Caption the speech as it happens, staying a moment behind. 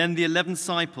Then the 11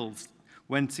 disciples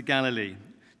went to Galilee,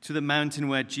 to the mountain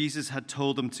where Jesus had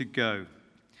told them to go.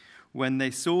 When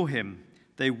they saw him,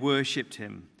 they worshipped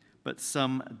him, but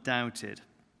some doubted.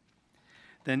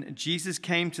 Then Jesus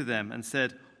came to them and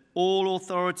said, "All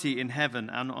authority in heaven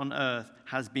and on earth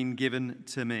has been given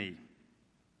to me.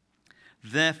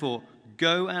 Therefore,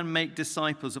 go and make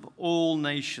disciples of all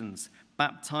nations,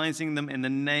 baptizing them in the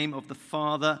name of the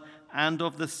Father and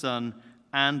of the Son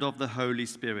and of the Holy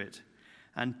Spirit,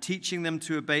 and teaching them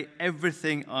to obey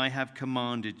everything I have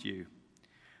commanded you.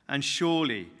 And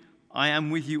surely I am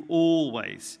with you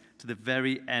always to the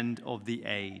very end of the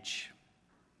age."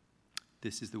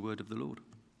 This is the word of the Lord.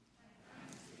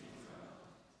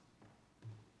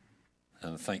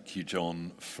 And thank you,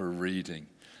 John, for reading.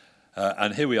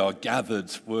 And here we are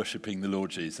gathered worshipping the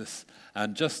Lord Jesus.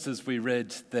 And just as we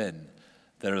read then,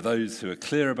 there are those who are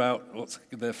clear about what's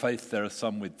their faith. There are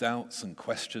some with doubts and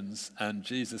questions. And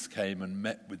Jesus came and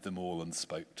met with them all and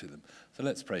spoke to them. So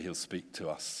let's pray he'll speak to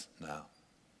us now.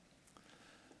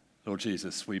 Lord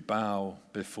Jesus, we bow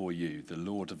before you, the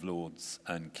Lord of Lords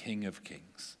and King of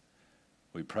Kings.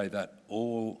 We pray that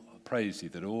praise you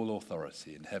that all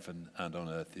authority in heaven and on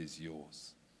earth is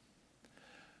yours.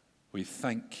 We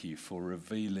thank you for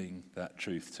revealing that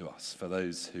truth to us, for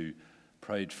those who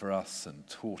prayed for us and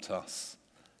taught us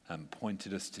and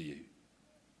pointed us to you.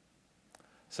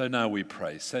 So now we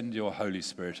pray, send your Holy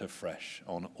Spirit afresh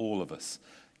on all of us,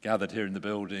 gathered here in the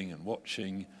building and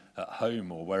watching at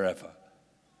home or wherever.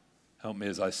 Help me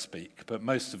as I speak, but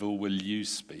most of all, will you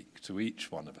speak to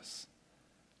each one of us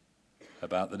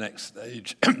about the next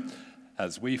stage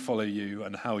as we follow you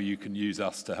and how you can use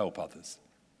us to help others.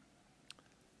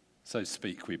 So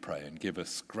speak, we pray, and give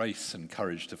us grace and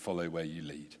courage to follow where you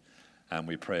lead. And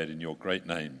we pray it in your great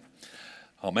name.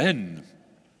 Amen.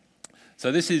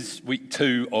 So this is week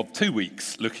 2 of 2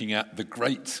 weeks looking at the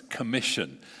Great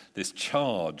Commission, this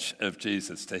charge of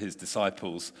Jesus to his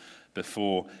disciples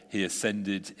before he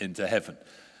ascended into heaven.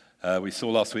 We saw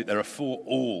last week there are 4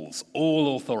 alls.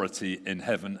 All authority in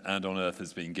heaven and on earth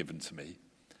has been given to me.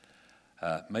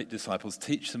 Make disciples,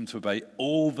 teach them to obey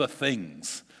all the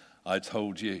things I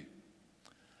told you.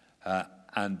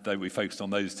 And though we focused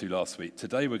on those 2 last week,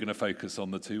 today we're going to focus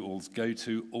on the 2 alls. Go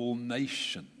to all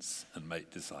nations and make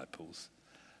disciples,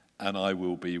 and I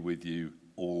will be with you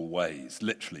always,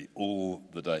 literally all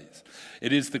the days.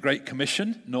 It is the Great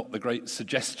Commission, not the Great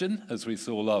Suggestion, as we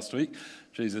saw last week.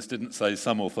 Jesus didn't say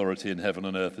some authority in heaven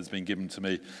and earth has been given to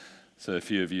me, so a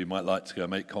few of you might like to go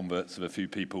make converts of a few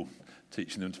people,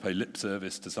 teaching them to pay lip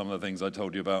service to some of the things I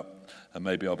told you about, and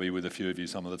maybe I'll be with a few of you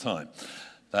some of the time.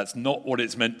 That's not what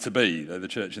it's meant to be, though the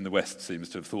church in the West seems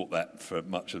to have thought that for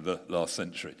much of the last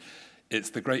century. It's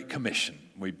the Great Commission.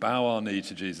 We bow our knee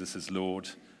to Jesus as Lord.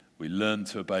 We learn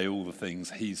to obey all the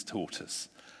things he's taught us.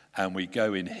 And we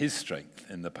go in his strength,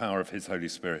 in the power of his Holy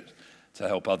Spirit, to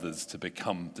help others to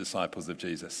become disciples of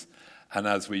Jesus. And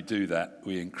as we do that,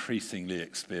 we increasingly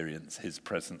experience his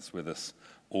presence with us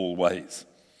always.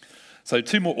 So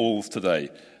 2 more alls today.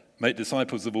 Make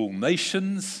disciples of all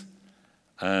nations,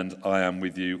 and I am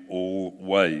with you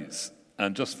always.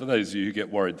 And just for those of you who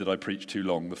get worried that I preach too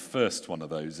long, the first one of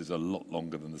those is a lot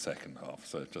longer than the second half.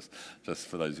 So just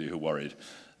for those of you who are worried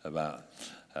about,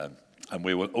 and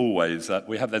we will always,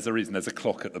 there's a reason there's a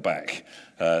clock at the back,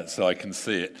 so I can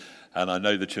see it. And I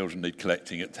know the children need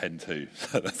collecting at 10:02,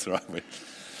 so that's right.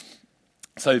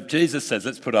 So Jesus says,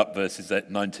 let's put up verses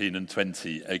 19 and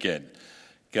 20 again.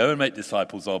 Go and make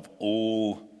disciples of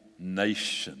all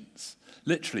nations.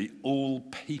 Literally all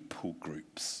people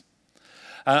groups.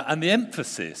 And the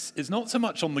emphasis is not so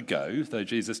much on the go, though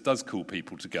Jesus does call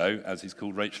people to go, as he's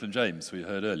called Rachel and James, we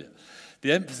heard earlier.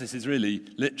 The emphasis is really,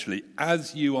 literally,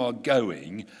 as you are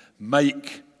going,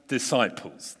 make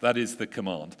disciples. That is the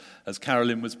command, as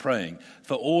Carolyn was praying.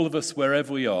 For all of us,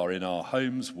 wherever we are, in our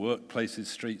homes, workplaces,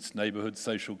 streets, neighbourhoods,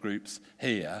 social groups,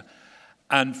 here,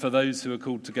 and for those who are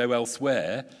called to go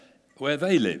elsewhere, where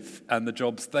they live and the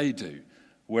jobs they do.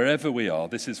 Wherever we are,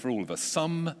 this is for all of us.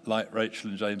 Some, like Rachel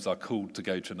and James, are called to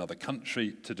go to another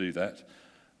country to do that.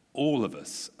 All of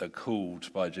us are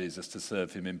called by Jesus to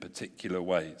serve him in particular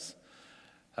ways.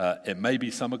 It may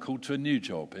be some are called to a new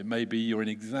job. It may be you're in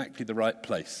exactly the right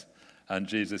place, and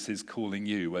Jesus is calling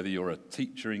you, whether you're a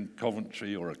teacher in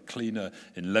Coventry or a cleaner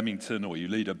in Leamington, or you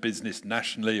lead a business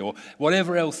nationally, or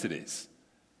whatever else it is.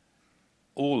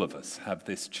 All of us have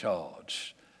this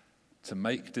charge to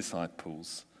make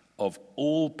disciples of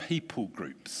all people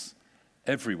groups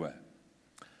everywhere.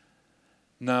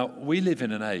 Now, we live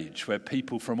in an age where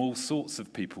people from all sorts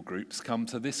of people groups come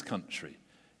to this country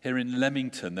Here in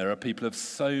Leamington, there are people of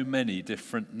so many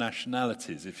different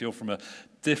nationalities. If you're from a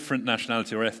different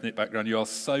nationality or ethnic background, you are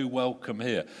so welcome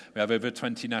here. We have over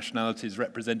 20 nationalities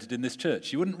represented in this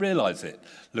church. You wouldn't realise it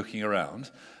looking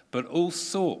around, but all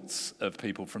sorts of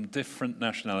people from different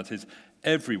nationalities.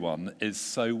 Everyone is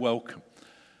so welcome.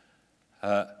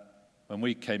 When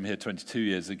we came here 22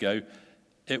 years ago,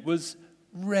 it was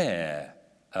rare,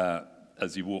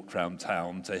 as you walked around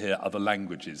town, to hear other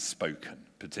languages spoken,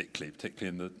 particularly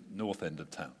in the north end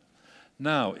of town.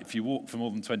 Now, if you walk for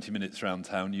more than 20 minutes around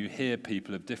town, you hear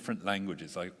people of different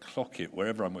languages. I clock it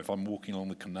wherever if I'm walking along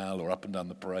the canal or up and down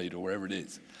the parade or wherever it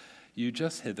is. You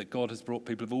just hear that God has brought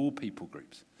people of all people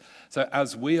groups. So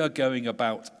as we are going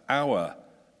about our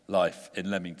life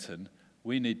in Leamington,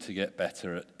 we need to get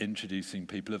better at introducing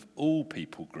people of all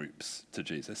people groups to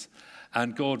Jesus.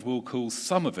 And God will call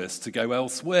some of us to go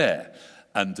elsewhere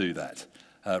and do that,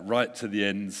 right to the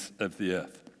ends of the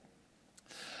earth.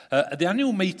 At the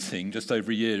annual meeting just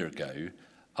over a year ago,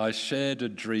 I shared a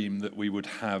dream that we would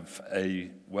have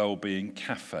a well-being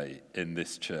cafe in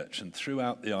this church, and threw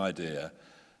out the idea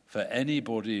for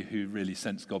anybody who really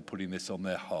sensed God putting this on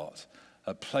their heart,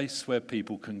 a place where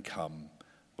people can come,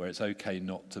 where it's okay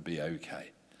not to be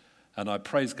okay. And I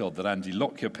praise God that Andy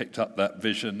Lockyer picked up that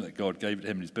vision, that God gave it to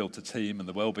him. He's built a team, and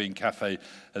the Wellbeing Cafe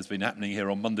has been happening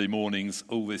here on Monday mornings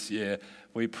all this year.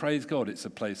 We praise God it's a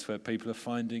place where people are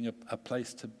finding a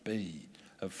place to be,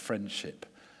 of friendship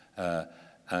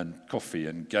and coffee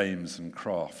and games and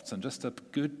crafts, and just a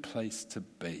good place to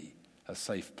be, a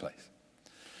safe place.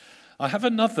 I have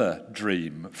another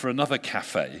dream for another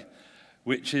cafe,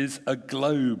 which is a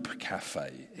Globe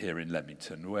Cafe here in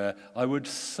Leamington, where I would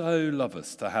so love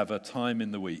us to have a time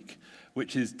in the week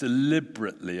which is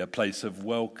deliberately a place of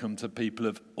welcome to people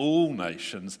of all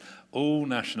nations, all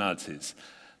nationalities.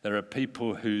 There are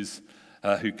people who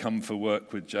come for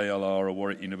work with JLR or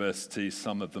Warwick University.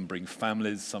 Some of them bring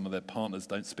families. Some of their partners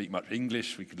don't speak much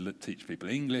English. We could teach people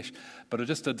English, but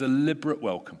just a deliberate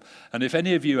welcome. And if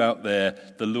any of you out there,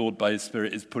 the Lord by His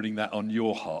Spirit is putting that on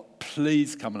your heart,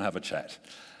 please come and have a chat.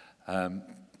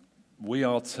 We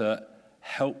are to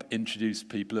help introduce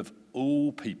people of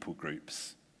all people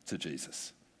groups to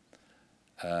Jesus.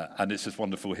 And it's just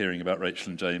wonderful hearing about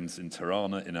Rachel and James in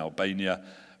Tirana in Albania,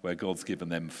 where God's given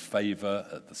them favour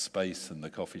at the space and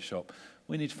the coffee shop.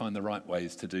 We need to find the right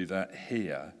ways to do that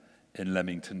here in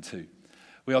Leamington too.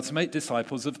 We are to make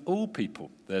disciples of all people.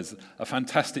 There's a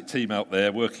fantastic team out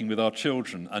there working with our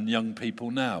children and young people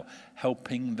now,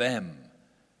 helping them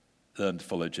learn to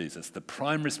follow Jesus. The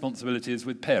prime responsibility is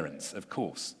with parents, of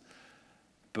course.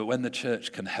 But when the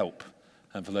church can help,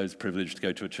 and for those privileged to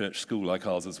go to a church school like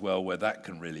ours as well, where that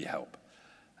can really help,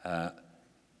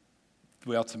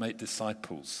 we are to make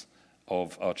disciples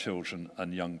of our children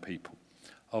and young people,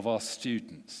 of our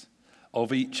students,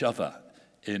 of each other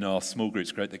in our small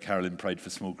groups. Great that Carolyn prayed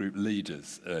for small group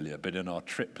leaders earlier, but in our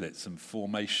triplets and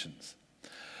formations.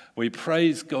 We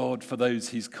praise God for those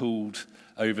He's called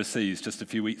overseas. Just a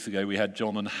few weeks ago, we had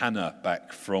John and Hannah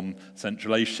back from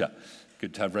Central Asia.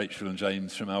 Good to have Rachel and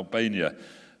James from Albania.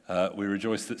 We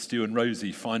rejoice that Stu and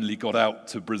Rosie finally got out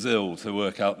to Brazil to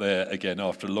work out there again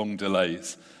after long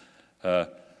delays.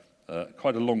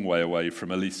 Quite a long way away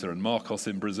from Elisa and Marcos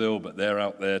in Brazil, but they're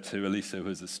out there too. Elisa, who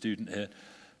is a student here.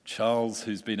 Charles,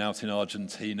 who's been out in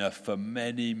Argentina for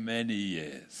many, many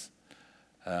years,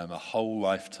 a whole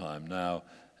lifetime now,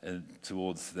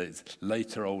 towards his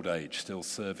later old age, still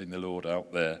serving the Lord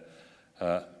out there.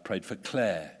 Prayed for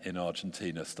Claire in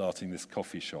Argentina, starting this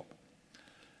coffee shop.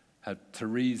 Had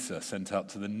Teresa sent out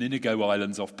to the Ninigo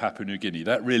Islands off Papua New Guinea.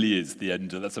 That really is the end.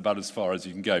 That's about as far as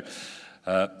you can go.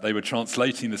 They were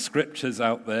translating the scriptures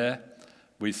out there.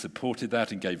 We supported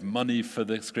that and gave money for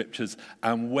the scriptures.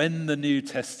 And when the New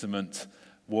Testament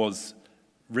was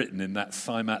written in that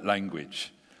Saimat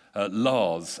language,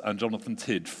 Lars and Jonathan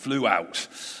Tidd flew out,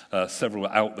 several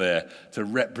out there, to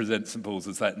represent St. Paul's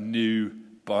as that new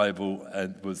Bible,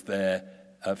 and was there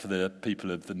for the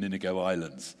people of the Ninigo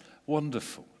Islands.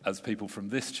 Wonderful, as people from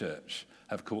this church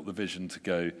have caught the vision to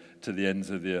go to the ends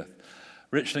of the earth.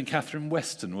 Richard and Catherine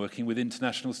Weston working with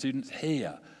international students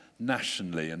here,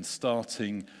 nationally, and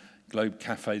starting Globe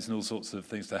Cafes and all sorts of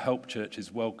things to help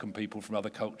churches welcome people from other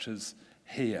cultures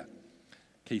here.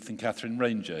 Keith and Catherine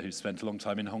Ranger, who spent a long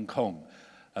time in Hong Kong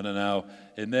and are now,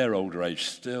 in their older age,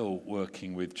 still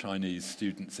working with Chinese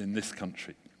students in this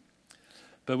country.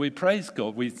 But we praise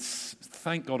God, we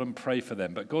thank God and pray for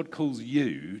them. But God calls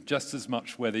you just as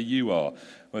much whether you are,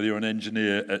 whether you're an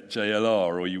engineer at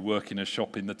JLR or you work in a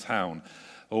shop in the town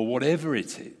or whatever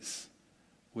it is.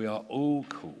 We are all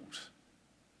called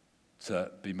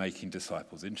to be making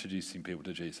disciples, introducing people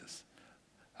to Jesus.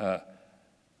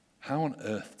 How on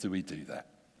earth do we do that?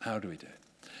 How do we do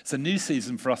it? It's a new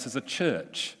season for us as a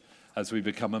church, as we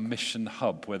become a mission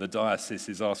hub where the diocese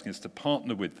is asking us to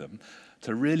partner with them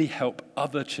to really help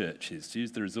other churches, to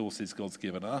use the resources God's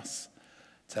given us,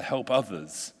 to help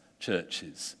others,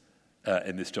 churches,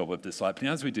 in this job of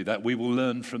discipling. As we do that, we will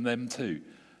learn from them too.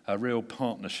 A real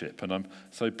partnership. And I'm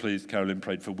so pleased Carolyn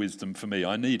prayed for wisdom for me.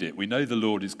 I need it. We know the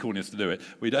Lord is calling us to do it.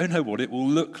 We don't know what it will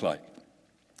look like.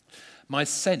 My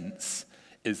sense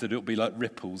is that it'll be like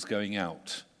ripples going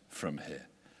out from here.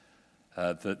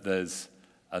 That there's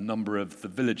a number of the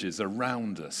villages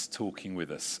around us talking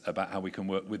with us about how we can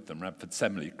work with them. Radford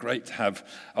Semley, great to have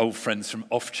old friends from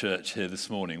Off Church here this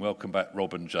morning. Welcome back,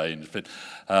 Rob and Jane,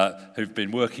 who've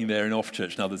been working there in Off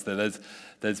Church and others there.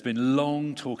 There's been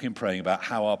long talking and praying about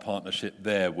how our partnership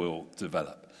there will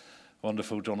develop.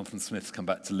 Wonderful, Jonathan Smith's come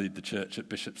back to lead the church at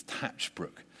Bishop's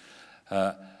Tatchbrook.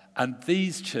 And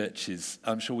these churches,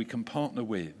 I'm sure we can partner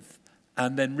with,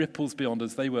 and then ripples beyond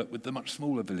as they work with the much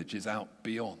smaller villages out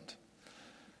beyond.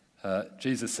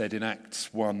 Jesus said in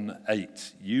Acts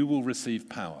 1:8, "You will receive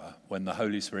power when the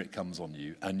Holy Spirit comes on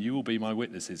you, and you will be my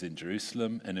witnesses in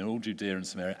Jerusalem and in all Judea and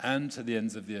Samaria and to the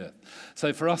ends of the earth."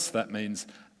 So for us, that means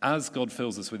as God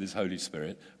fills us with his Holy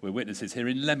Spirit, we're witnesses here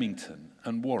in Leamington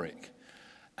and Warwick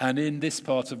and in this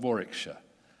part of Warwickshire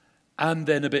and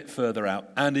then a bit further out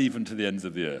and even to the ends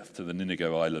of the earth, to the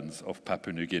Ninigo Islands off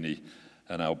Papua New Guinea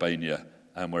and Albania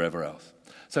and wherever else.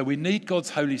 So we need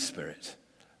God's Holy Spirit.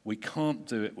 We can't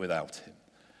do it without him.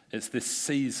 It's this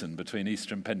season between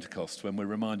Easter and Pentecost when we're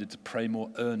reminded to pray more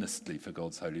earnestly for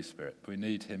God's Holy Spirit. We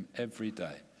need him every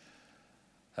day.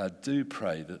 Do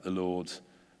pray that the Lord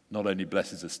not only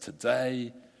blesses us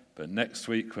today, but next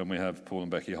week when we have Paul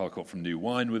and Becky Harcourt from New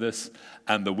Wine with us,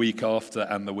 and the week after,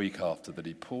 that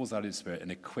he pours out his Spirit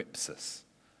and equips us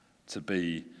to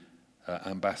be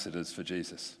ambassadors for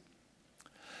Jesus.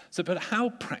 So, but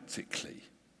how practically?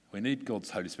 We need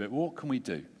God's Holy Spirit. What can we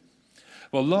do?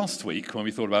 Well, last week, when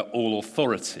we thought about all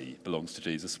authority belongs to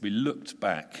Jesus, we looked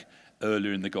back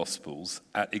earlier in the Gospels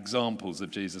at examples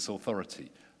of Jesus' authority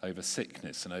over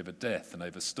sickness and over death and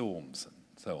over storms and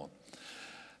so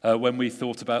on. When we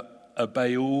thought about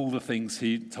obey all the things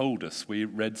he told us, we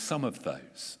read some of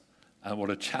those. And what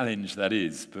a challenge that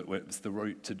is, but it's the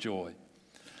route to joy.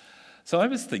 So I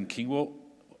was thinking, well,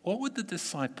 what would the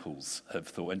disciples have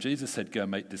thought? When Jesus said, "Go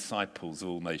and make disciples of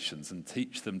all nations and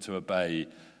teach them to obey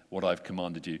what I've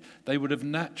commanded you," they would have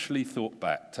naturally thought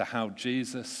back to how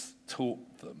Jesus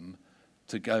taught them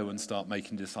to go and start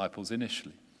making disciples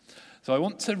initially. So I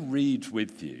want to read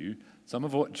with you some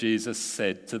of what Jesus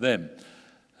said to them.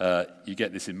 You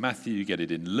get this in Matthew, you get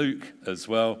it in Luke as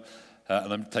well,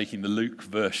 and I'm taking the Luke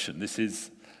version. This is,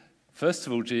 first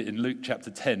of all, in Luke chapter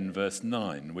 10, verse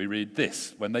 9, we read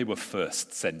this, when they were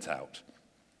first sent out.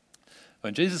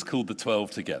 When Jesus called the 12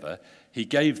 together, he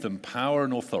gave them power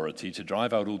and authority to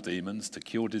drive out all demons, to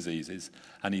cure diseases,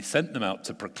 and he sent them out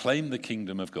to proclaim the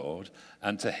kingdom of God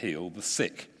and to heal the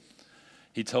sick.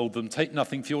 He told them, "Take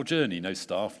nothing for your journey, no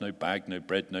staff, no bag, no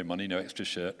bread, no money, no extra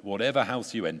shirt. Whatever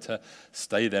house you enter,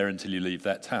 stay there until you leave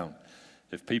that town.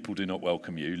 If people do not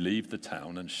welcome you, leave the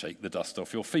town and shake the dust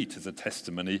off your feet as a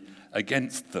testimony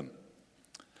against them."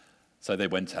 So they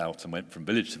went out and went from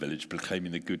village to village,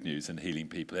 proclaiming the good news and healing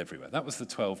people everywhere. That was the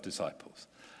 12 disciples.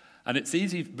 And it's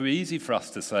easy for us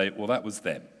to say, well, that was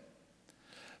them.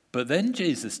 But then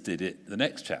Jesus did it, the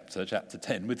next chapter, chapter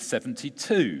 10, with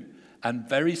 72, and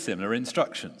very similar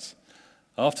instructions.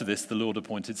 After this, the Lord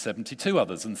appointed 72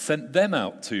 others and sent them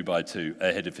out 2 by 2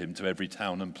 ahead of him to every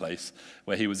town and place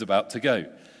where he was about to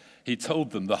go. He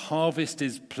told them, "The harvest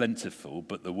is plentiful,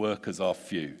 but the workers are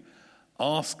few.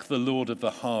 Ask the Lord of the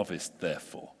harvest,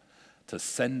 therefore, to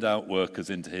send out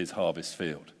workers into his harvest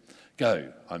field.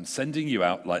 Go, I'm sending you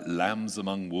out like lambs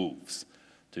among wolves.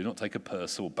 Do not take a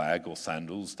purse or bag or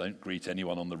sandals. Don't greet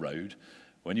anyone on the road.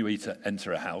 When you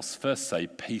enter a house, first say,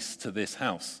 'Peace to this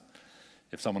house.'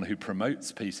 If someone who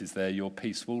promotes peace is there, your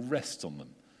peace will rest on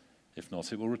them. If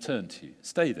not, it will return to you.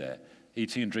 Stay there,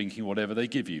 eating and drinking whatever they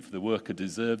give you, for the worker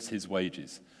deserves his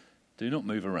wages. Do not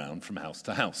move around from house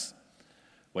to house.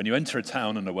 When you enter a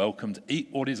town and are welcomed, eat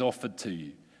what is offered to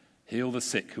you. Heal the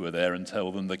sick who are there and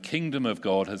tell them the kingdom of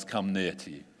God has come near to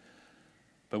you.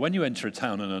 But when you enter a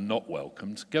town and are not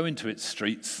welcomed, go into its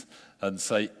streets and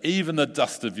say, 'Even the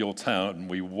dust of your town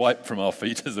we wipe from our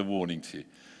feet as a warning to you.'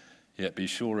 Yet be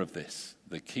sure of this,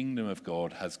 the kingdom of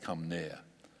God has come near.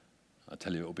 I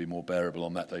tell you, it will be more bearable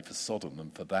on that day for Sodom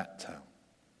than for that town."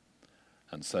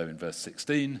 And so in verse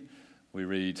 16, we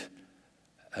read,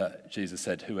 Jesus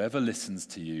said, "Whoever listens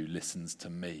to you listens to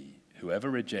me. Whoever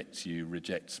rejects you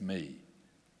rejects me.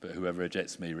 But whoever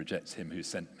rejects me rejects him who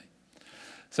sent me."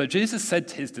 So Jesus said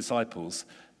to his disciples,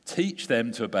 teach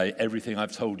them to obey everything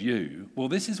I've told you. Well,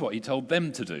 this is what he told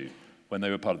them to do when they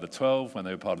were part of the 12, when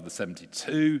they were part of the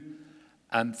 72.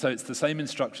 And so it's the same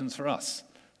instructions for us.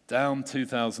 Down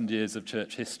 2,000 years of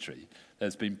church history,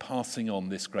 there's been passing on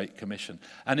this great commission.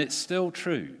 And it's still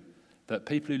true that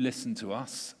people who listen to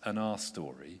us and our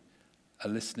story are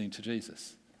listening to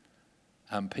Jesus.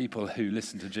 And people who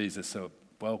listen to Jesus are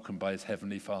welcomed by his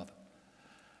heavenly Father.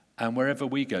 And wherever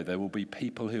we go, there will be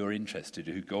people who are interested,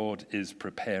 who God is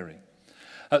preparing.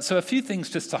 So a few things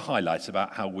just to highlight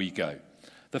about how we go.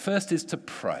 The first is to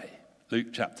pray. Luke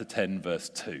chapter 10, verse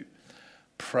 2.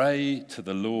 Pray to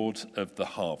the Lord of the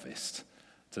harvest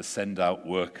to send out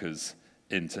workers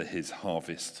into his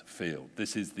harvest field.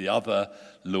 This is the other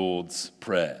Lord's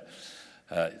Prayer.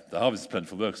 The harvest is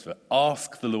plentiful, workers, but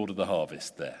ask the Lord of the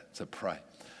harvest there to pray.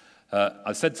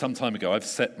 I said some time ago, I've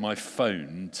set my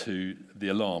phone to the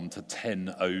alarm to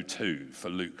 10:02 for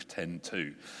Luke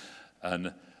 10:2.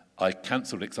 And I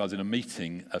cancelled it because I was in a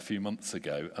meeting a few months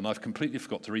ago, and I've completely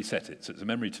forgot to reset it. So it's a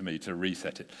memory to me to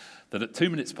reset it. That at 2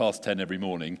 minutes past 10 every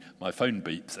morning, my phone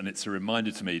beeps, and it's a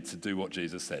reminder to me to do what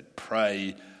Jesus said.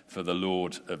 Pray for the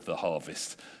Lord of the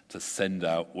harvest to send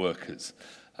out workers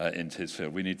into his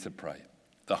field. We need to pray.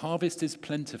 The harvest is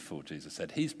plentiful, Jesus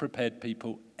said. He's prepared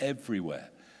people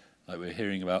everywhere. Like we're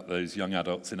hearing about those young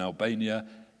adults in Albania.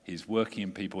 He's working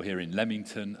in people here in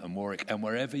Leamington and Warwick. And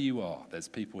wherever you are, there's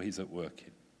people he's at work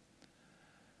in.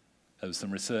 There was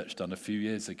some research done a few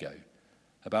years ago.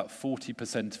 About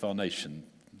 40% of our nation,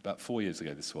 about 4 years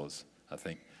ago this was, I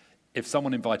think, if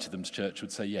someone invited them to church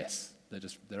would say yes.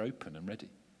 They're open and ready.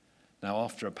 Now,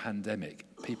 after a pandemic,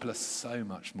 people are so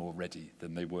much more ready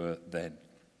than they were then.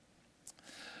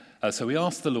 So we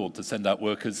ask the Lord to send out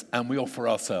workers, and we offer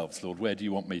ourselves, Lord, where do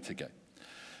you want me to go?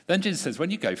 Then Jesus says,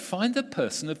 when you go, find a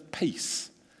person of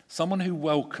peace, someone who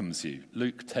welcomes you.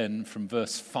 Luke 10 from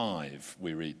verse 5,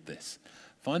 we read this.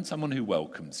 Find someone who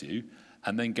welcomes you,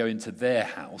 and then go into their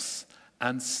house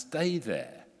and stay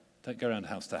there. Don't go around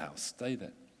house to house, stay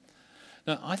there.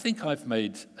 Now, I think I've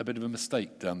made a bit of a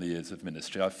mistake down the years of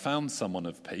ministry. I've found someone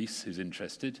of peace who's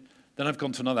interested. Then I've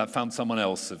gone to another, I've found someone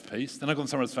else of peace. Then I've gone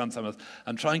somewhere else, found someone else,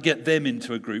 and try and get them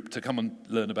into a group to come and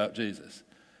learn about Jesus.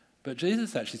 But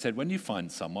Jesus actually said, when you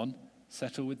find someone,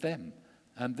 settle with them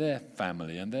and their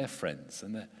family and their friends.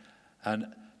 And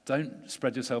don't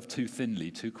spread yourself too thinly,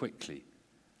 too quickly.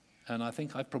 And I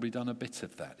think I've probably done a bit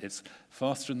of that. It's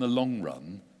faster in the long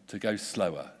run to go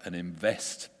slower and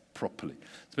invest properly.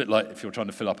 It's a bit like if you're trying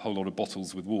to fill up a whole lot of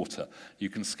bottles with water. You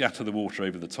can scatter the water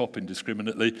over the top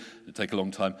indiscriminately, it'll take a long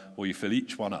time, or you fill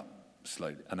each one up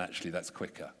slowly, and actually that's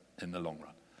quicker in the long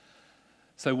run.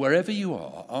 So wherever you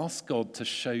are, ask God to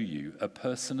show you a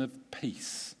person of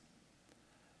peace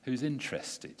who's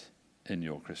interested in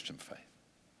your Christian faith.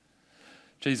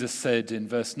 Jesus said in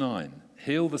verse 9,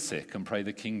 heal the sick and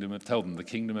tell them the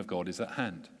kingdom of God is at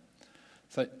hand.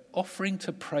 So offering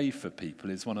to pray for people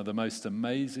is one of the most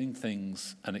amazing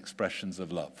things and expressions of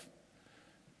love.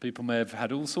 People may have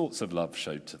had all sorts of love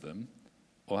showed to them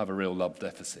or have a real love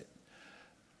deficit.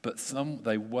 But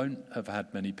they won't have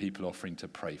had many people offering to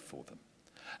pray for them.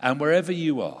 And wherever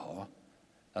you are,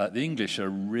 the English are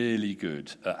really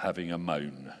good at having a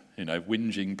moan.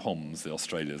 Whinging Poms, the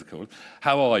Australians are called.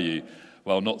 How are you?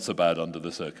 Well, not so bad under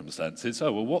the circumstances.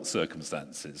 Oh, well, what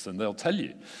circumstances? And they'll tell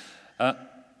you.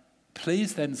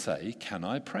 Please then say, can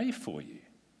I pray for you?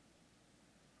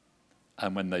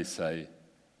 And when they say,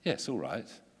 yes, all right,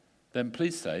 then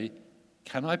please say,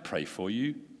 can I pray for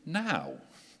you now?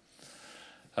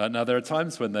 Now, there are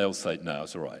times when they'll say, no,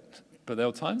 it's all right. But there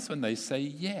are times when they say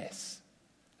yes,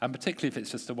 and particularly if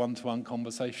it's just a one-to-one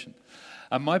conversation.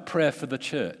 And my prayer for the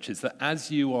church is that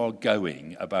as you are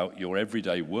going about your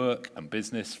everyday work and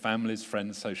business, families,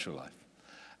 friends, social life,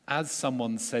 as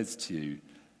someone says to you,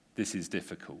 this is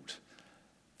difficult,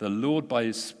 the Lord by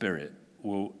his Spirit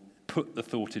will put the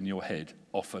thought in your head,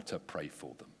 offer to pray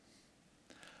for them.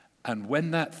 And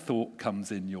when that thought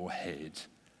comes in your head,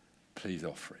 please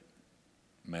offer it.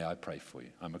 May I pray for you?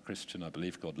 I'm a Christian. I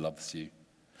believe God loves you.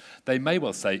 They may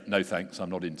well say, no thanks, I'm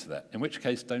not into that. In which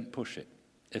case, don't push it.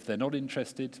 If they're not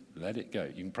interested, let it go.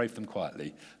 You can pray for them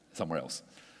quietly somewhere else.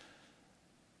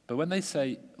 But when they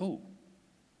say, oh,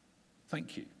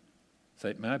 thank you,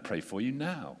 say, may I pray for you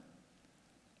now?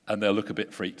 And they'll look a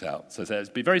bit freaked out. So it'll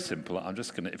be very simple. I'm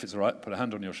just going to, if it's all right, put a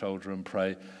hand on your shoulder and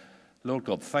pray, Lord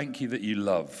God, thank you that you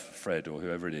love Fred or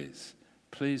whoever it is.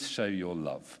 Please show your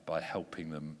love by helping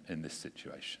them in this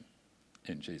situation.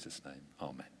 In Jesus' name,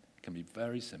 amen. It can be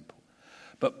very simple,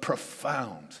 but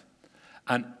profound.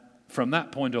 And from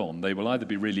that point on, they will either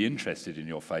be really interested in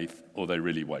your faith or they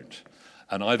really won't.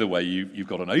 And either way, you've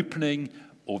got an opening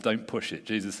or don't push it.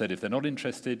 Jesus said, if they're not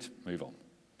interested, move on.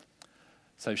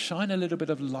 So shine a little bit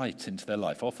of light into their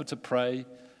life. Offer to pray,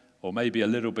 or maybe a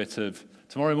little bit of,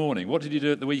 tomorrow morning, what did you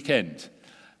do at the weekend?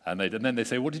 And then they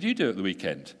say, what did you do at the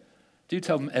weekend? Do you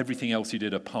tell them everything else you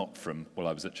did apart from, well,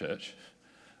 I was at church?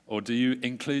 Or do you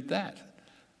include that?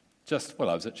 Just, well,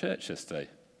 I was at church yesterday.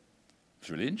 It was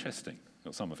really interesting.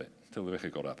 Not some of it, until the vicar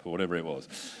got up, or whatever it was.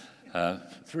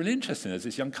 It's really interesting. There's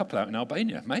this young couple out in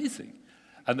Albania. Amazing.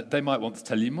 And they might want to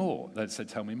tell you more. They'd say,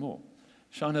 tell me more.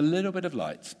 Shine a little bit of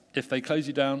light. If they close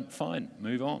you down, fine,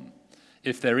 move on.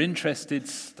 If they're interested,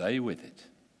 stay with it.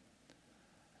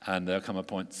 And there'll come a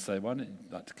point to say, why don't you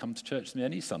like to come to church with me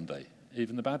any Sunday?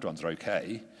 Even the bad ones are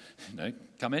okay.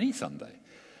 Come any Sunday.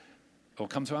 Or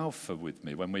come to Alpha with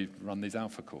me when we run these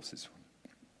Alpha courses.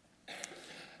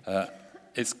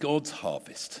 It's God's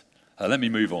harvest. Let me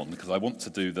move on, because I want to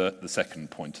do the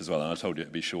second point as well, and I told you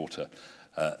it'd be shorter.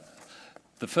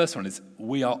 The first one is,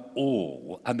 we are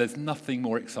all, and there's nothing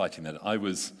more exciting than it. I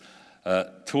was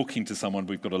talking to someone,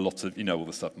 we've got a lot of, all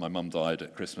the stuff, my mum died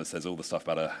at Christmas, there's all the stuff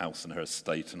about her house and her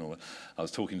estate and all that. I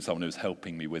was talking to someone who was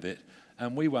helping me with it,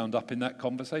 and we wound up in that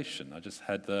conversation. I just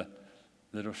had the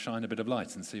little shine a bit of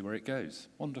light and see where it goes.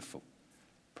 Wonderful.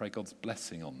 Pray God's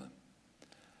blessing on them.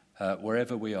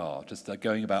 Wherever we are, just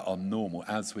going about our normal,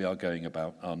 as we are going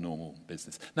about our normal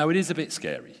business. Now, it is a bit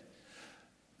scary.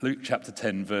 Luke chapter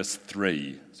 10, verse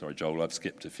 3. Sorry, Joel, I've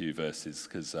skipped a few verses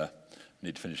because I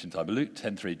need to finish in time. But Luke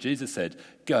 10:3, Jesus said,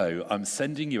 go, I'm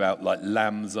sending you out like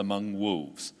lambs among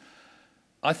wolves.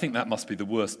 I think that must be the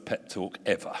worst pep talk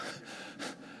ever.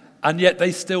 And yet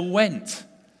they still went.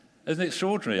 Isn't it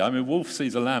extraordinary? I mean, wolf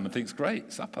sees a lamb and thinks,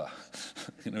 great, supper.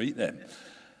 Eat them.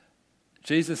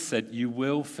 Jesus said, you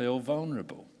will feel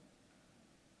vulnerable.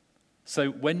 So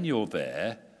when you're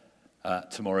there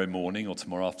tomorrow morning or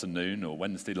tomorrow afternoon or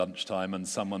Wednesday lunchtime and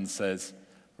someone says,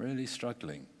 really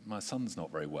struggling, my son's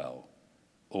not very well,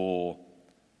 or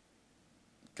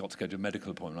got to go to a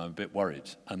medical appointment, I'm a bit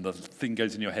worried, and the thing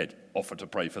goes in your head, offer to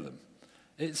pray for them.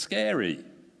 It's scary.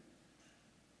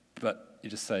 But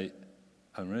you just say,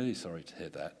 I'm really sorry to hear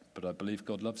that, but I believe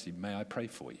God loves you. May I pray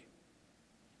for you?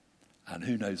 And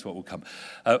who knows what will come.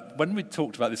 When we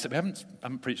talked about this, we haven't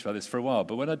preached about this for a while,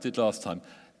 but when I did last time,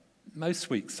 most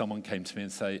weeks someone came to me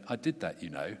and say, I did that,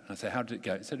 And I say, how did it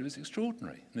go? He said, it was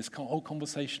extraordinary. And this whole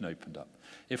conversation opened up.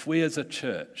 If we as a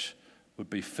church would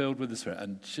be filled with the Spirit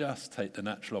and just take the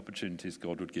natural opportunities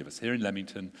God would give us, here in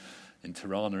Leamington, in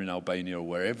Tirana, in Albania, or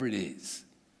wherever it is,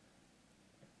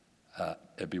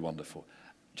 it'd be wonderful.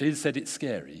 Jesus said it's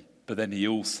scary, but then he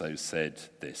also said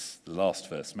this, the last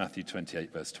verse, Matthew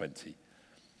 28, verse 20.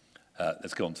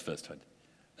 Let's go on to verse 20.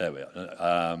 There we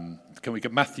are. Can we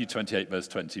get Matthew 28, verse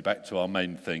 20, back to our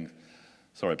main thing?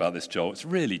 Sorry about this, Joel. It's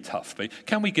really tough. But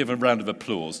can we give a round of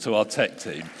applause to our tech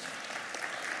team?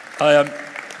 I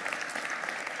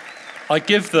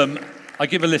give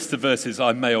a list of verses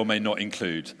I may or may not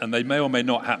include, and they may or may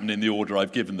not happen in the order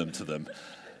I've given them to them.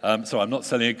 So I'm not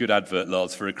selling a good advert,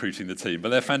 Lars, for recruiting the team, but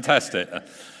they're fantastic.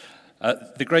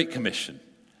 The Great Commission.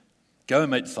 Go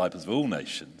and make disciples of all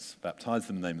nations, baptize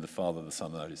them in the name of the Father, the Son,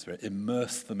 and the Holy Spirit,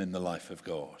 immerse them in the life of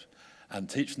God, and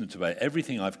teach them to obey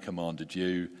everything I've commanded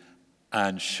you,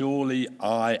 and surely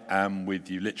I am with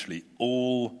you, literally,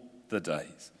 all the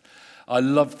days. I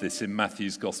love this in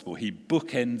Matthew's Gospel. He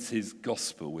bookends his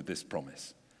Gospel with this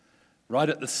promise. Right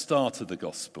at the start of the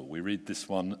Gospel, we read this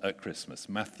one at Christmas,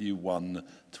 Matthew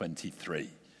 1:23.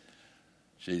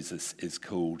 Jesus is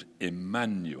called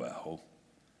Emmanuel,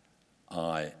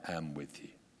 I am with you.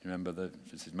 Remember,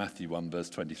 this is Matthew 1, verse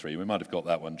 23. We might have got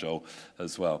that one, Joel,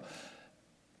 as well.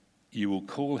 You will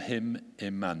call him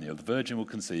Emmanuel. The virgin will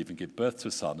conceive and give birth to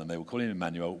a son, and they will call him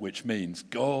Emmanuel, which means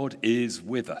God is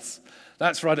with us.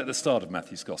 That's right at the start of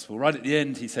Matthew's Gospel. Right at the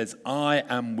end, he says, I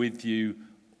am with you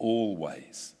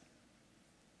always.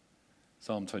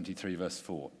 Psalm 23, verse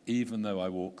 4. Even though I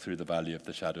walk through the valley of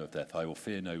the shadow of death, I will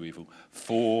fear no evil,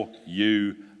 for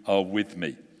you are with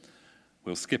me.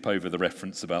 We'll skip over the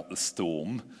reference about the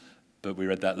storm, but we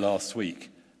read that last week.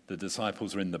 The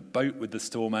disciples were in the boat with the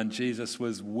storm, and Jesus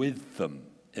was with them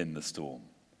in the storm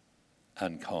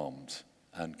and calmed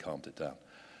it down.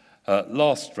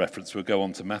 Last reference, we'll go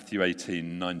on to Matthew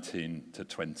 18, 19 to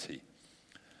 20. If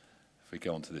we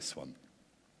go on to this one.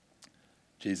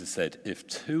 Jesus said, if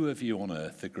two of you on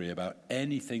earth agree about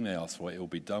anything they ask for, it will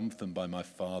be done for them by my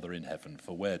Father in heaven.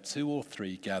 For where 2 or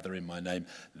 3 gather in my name,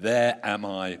 there am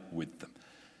I with them.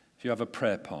 If you have a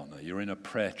prayer partner, you're in a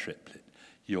prayer triplet,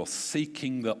 you're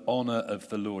seeking the honor of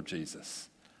the Lord Jesus,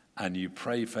 and you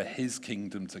pray for his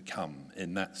kingdom to come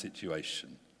in that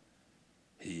situation,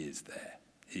 he is there.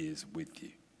 He is with you.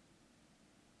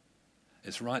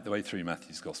 It's right the way through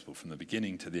Matthew's gospel, from the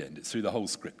beginning to the end. It's through the whole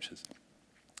scriptures.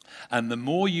 And the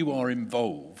more you are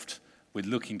involved with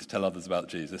looking to tell others about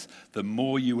Jesus, the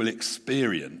more you will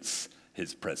experience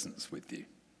his presence with you.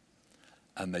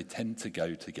 And they tend to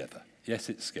go together. Yes,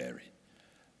 it's scary,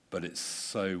 but it's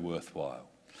so worthwhile.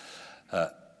 I'm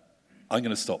going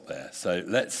to stop there. So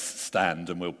let's stand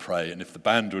and we'll pray. And if the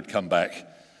band would come back